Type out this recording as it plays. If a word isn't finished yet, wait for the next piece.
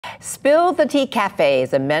Spill the Tea Café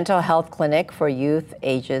is a mental health clinic for youth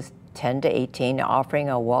ages 10 to 18, offering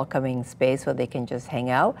a welcoming space where they can just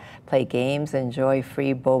hang out, play games, enjoy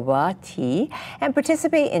free boba tea, and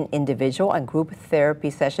participate in individual and group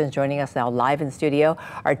therapy sessions. Joining us now live in studio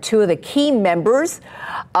are two of the key members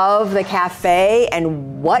of the cafe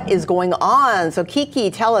and what is going on. So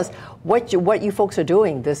Kiki, tell us what you folks are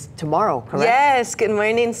doing this tomorrow, correct? Yes, good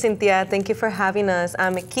morning, Cynthia. Thank you for having us.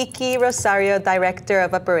 I'm Kiki Rosario, Director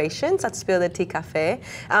of Operations at Spill the Tea Café.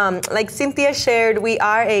 Like Cynthia shared, we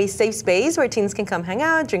are a safe space where teens can come hang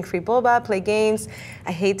out, drink free boba, play games.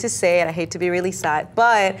 I hate to say it, I hate to be really sad,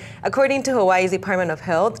 but according to Hawaii's Department of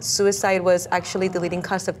Health, suicide was actually the leading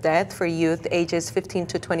cause of death for youth ages 15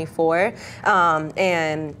 to 24.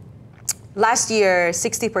 And last year,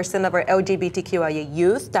 60% of our LGBTQIA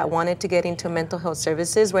youth that wanted to get into mental health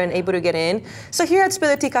services weren't able to get in. So here at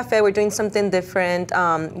Spill the Tea Café, we're doing something different.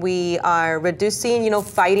 We are reducing,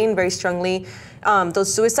 fighting very strongly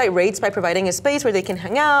those suicide rates by providing a space where they can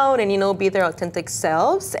hang out and, be their authentic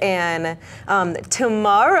selves. And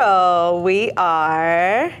tomorrow we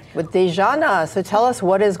are with Dejana. So tell us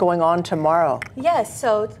what is going on tomorrow. Yes,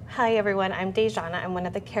 so hi everyone, I'm Dejana. I'm one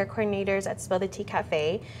of the care coordinators at Spill the Tea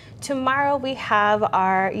Café. Tomorrow we have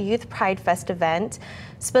our Youth Pride Fest event.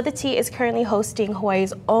 Spill the Tea is currently hosting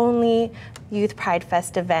Hawaii's only Youth Pride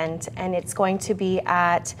Fest event, and it's going to be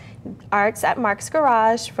at Arts at Mark's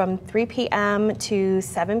Garage from 3 p.m. to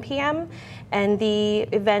 7 p.m. And the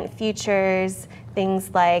event features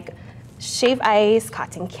things like shave ice,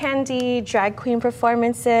 cotton candy, drag queen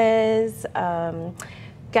performances,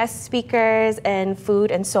 guest speakers, and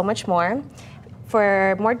food, and so much more.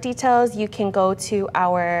 For more details, you can go to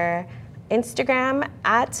our Instagram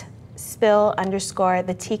at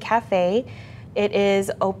spill_the tea cafe. It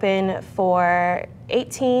is open for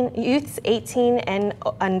youths 18 and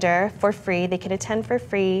under for free. They can attend for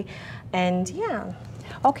free, and yeah.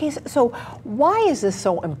 Okay, so why is this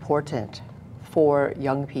so important for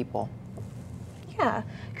young people? Yeah,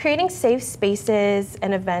 creating safe spaces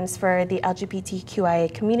and events for the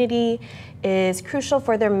LGBTQIA community is crucial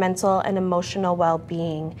for their mental and emotional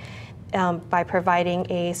well-being. By providing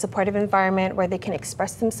a supportive environment where they can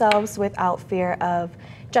express themselves without fear of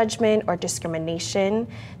judgment or discrimination.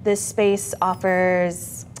 This space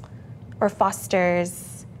offers or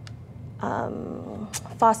fosters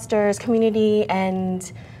community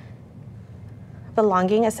and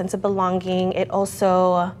belonging, a sense of belonging. It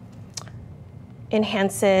also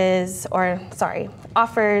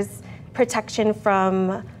offers protection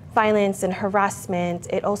from violence and harassment.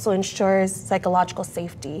 It also ensures psychological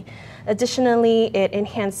safety. Additionally, it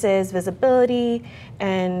enhances visibility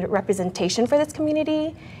and representation for this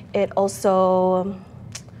community. It also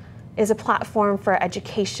is a platform for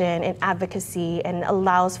education and advocacy and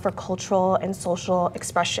allows for cultural and social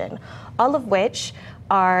expression, all of which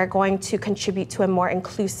are going to contribute to a more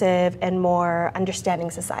inclusive and more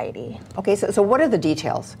understanding society. Okay, so what are the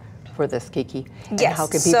details for this, Kiki? And yes, how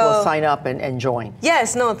can people sign up and join?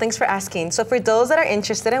 Yes, no, thanks for asking. So for those that are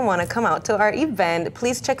interested and want to come out to our event,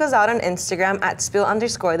 please check us out on Instagram at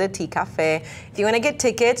spill_the tea cafe. If you want to get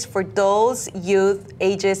tickets for those youth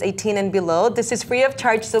ages 18 and below, this is free of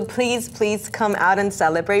charge, so please come out and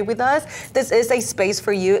celebrate with us. This is a space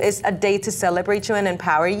for you. It's a day to celebrate you and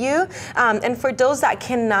empower you. And for those that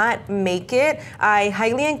cannot make it, I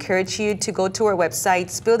highly encourage you to go to our website,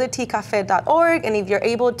 spilltheteacafe.org, and if you're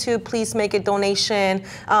able to, please make a donation.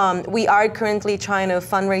 We are currently trying to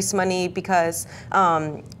fundraise money because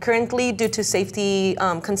currently, due to safety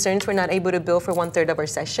concerns, we're not able to bill for 1/3 of our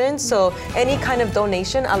sessions. So any kind of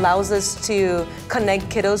donation allows us to connect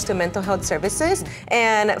kiddos to mental health services.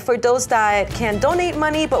 And for those that can't donate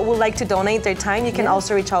money but would like to donate their time, you can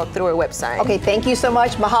also reach out through our website. Okay, thank you so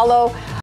much. Mahalo.